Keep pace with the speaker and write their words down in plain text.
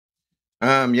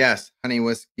Yes, honey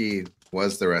whiskey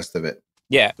was the rest of it.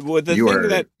 Yeah. Well,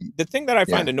 the thing that I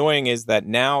find annoying is that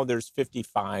now there's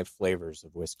 55 flavors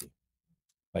of whiskey.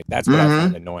 Like, that's what I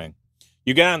find annoying.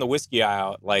 You get on the whiskey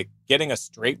aisle, like getting a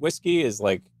straight whiskey is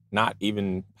like not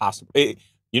even possible.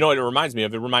 You know what it reminds me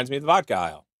of? It reminds me of the vodka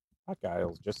aisle. Vodka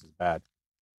aisle is just as bad.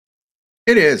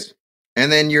 It is.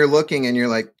 And then you're looking and you're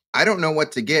like, I don't know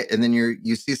what to get. And then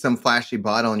you see some flashy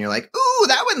bottle and you're like, ooh,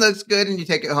 that one looks good. And you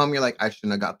take it home. You're like, I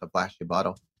shouldn't have got the flashy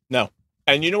bottle. No.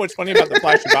 And you know what's funny about the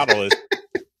flashy bottle is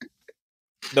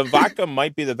the vodka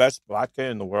might be the best vodka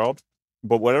in the world,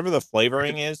 but whatever the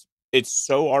flavoring is, it's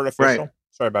so artificial. Right.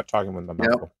 Sorry about talking with my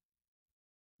mouth full.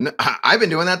 No, I've been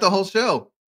doing that the whole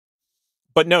show.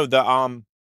 But no,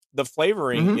 the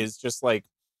flavoring is just like,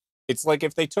 it's like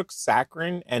if they took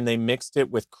saccharin and they mixed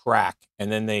it with crack and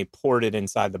then they poured it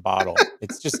inside the bottle.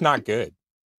 It's just not good.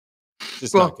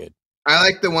 Just not good. I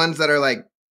like the ones that are like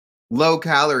low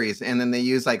calories and then they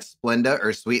use like Splenda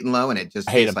or Sweet and Low and it just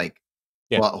tastes like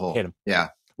butthole. Hate them. Yeah.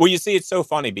 Well, you see, it's so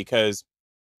funny because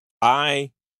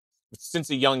since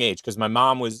a young age, because my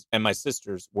mom and my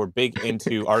sisters were big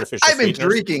into artificial I've been sweeteners.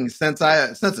 drinking since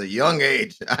a young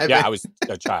age. I was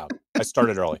a child. I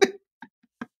started early.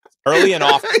 Early and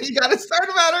often. You got to start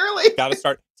about early. Got to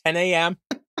start 10 a.m.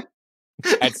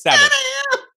 at 7. 10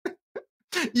 a.m.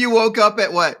 You woke up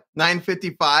at what,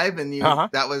 9:55, and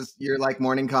that was your like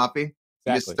morning coffee. Exactly.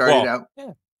 You just started out.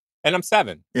 Yeah. And I'm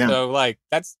 7. Yeah. So like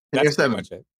that's pretty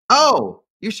much it. Oh,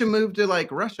 you should move to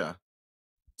like Russia.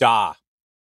 Da.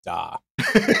 I'm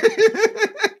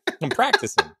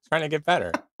practicing, trying to get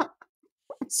better.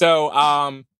 So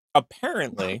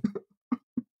apparently.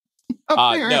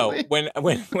 No, when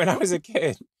I was a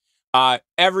kid,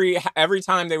 every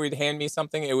time they would hand me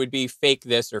something, it would be fake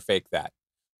this or fake that.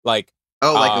 Like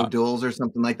like O'Doul's or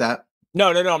something like that.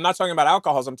 No, I'm not talking about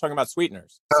alcohols. I'm talking about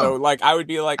sweeteners. Oh. So like I would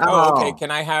be like, okay,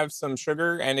 can I have some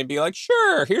sugar? And it'd be like,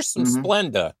 sure, here's some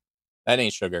Splenda. That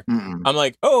ain't sugar. I'm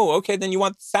like, oh, okay, then you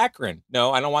want saccharin?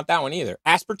 No, I don't want that one either.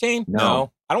 Aspartame?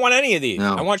 No. I don't want any of these.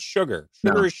 No. I want sugar.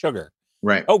 Sugar is sugar.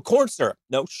 Right. Oh, corn syrup.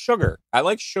 No, sugar. I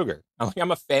like sugar.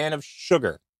 I'm a fan of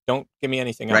sugar. Don't give me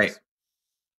anything else.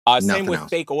 Right. Same with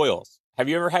fake oils. Have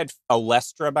you ever had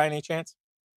Olestra by any chance?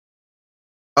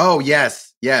 Oh,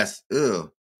 yes.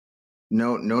 Ew.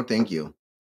 No, thank you.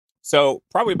 So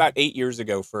probably about 8 years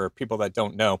ago, for people that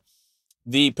don't know,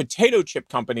 the potato chip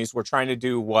companies were trying to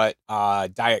do what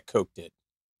Diet Coke did.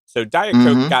 So Diet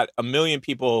Coke got 1 million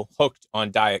people hooked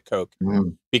on Diet Coke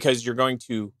because you're going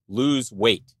to lose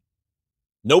weight.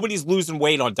 Nobody's losing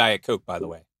weight on Diet Coke, by the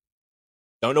way.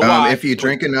 Don't know why. If you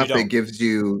drink enough,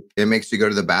 it makes you go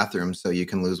to the bathroom so you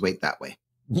can lose weight that way.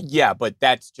 Yeah, but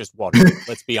that's just water.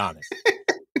 Let's be honest.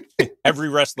 Every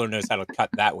wrestler knows how to cut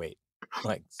that weight.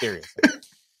 Like, seriously.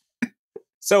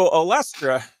 So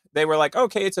Olestra, they were like,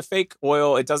 okay, it's a fake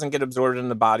oil. It doesn't get absorbed in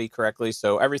the body correctly,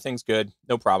 so everything's good.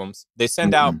 No problems. They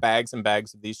send out bags and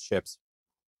bags of these chips.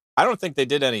 I don't think they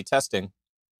did any testing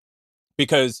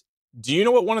because do you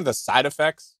know what one of the side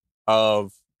effects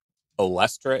of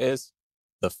Olestra is?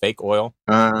 The fake oil?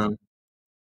 Think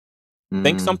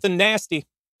something nasty,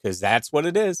 because that's what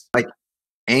it is. Like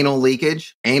anal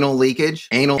leakage, anal leakage.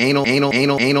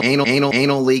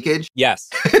 Yes.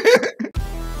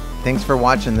 Thanks for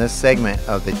watching this segment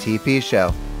of the TP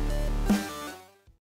Show.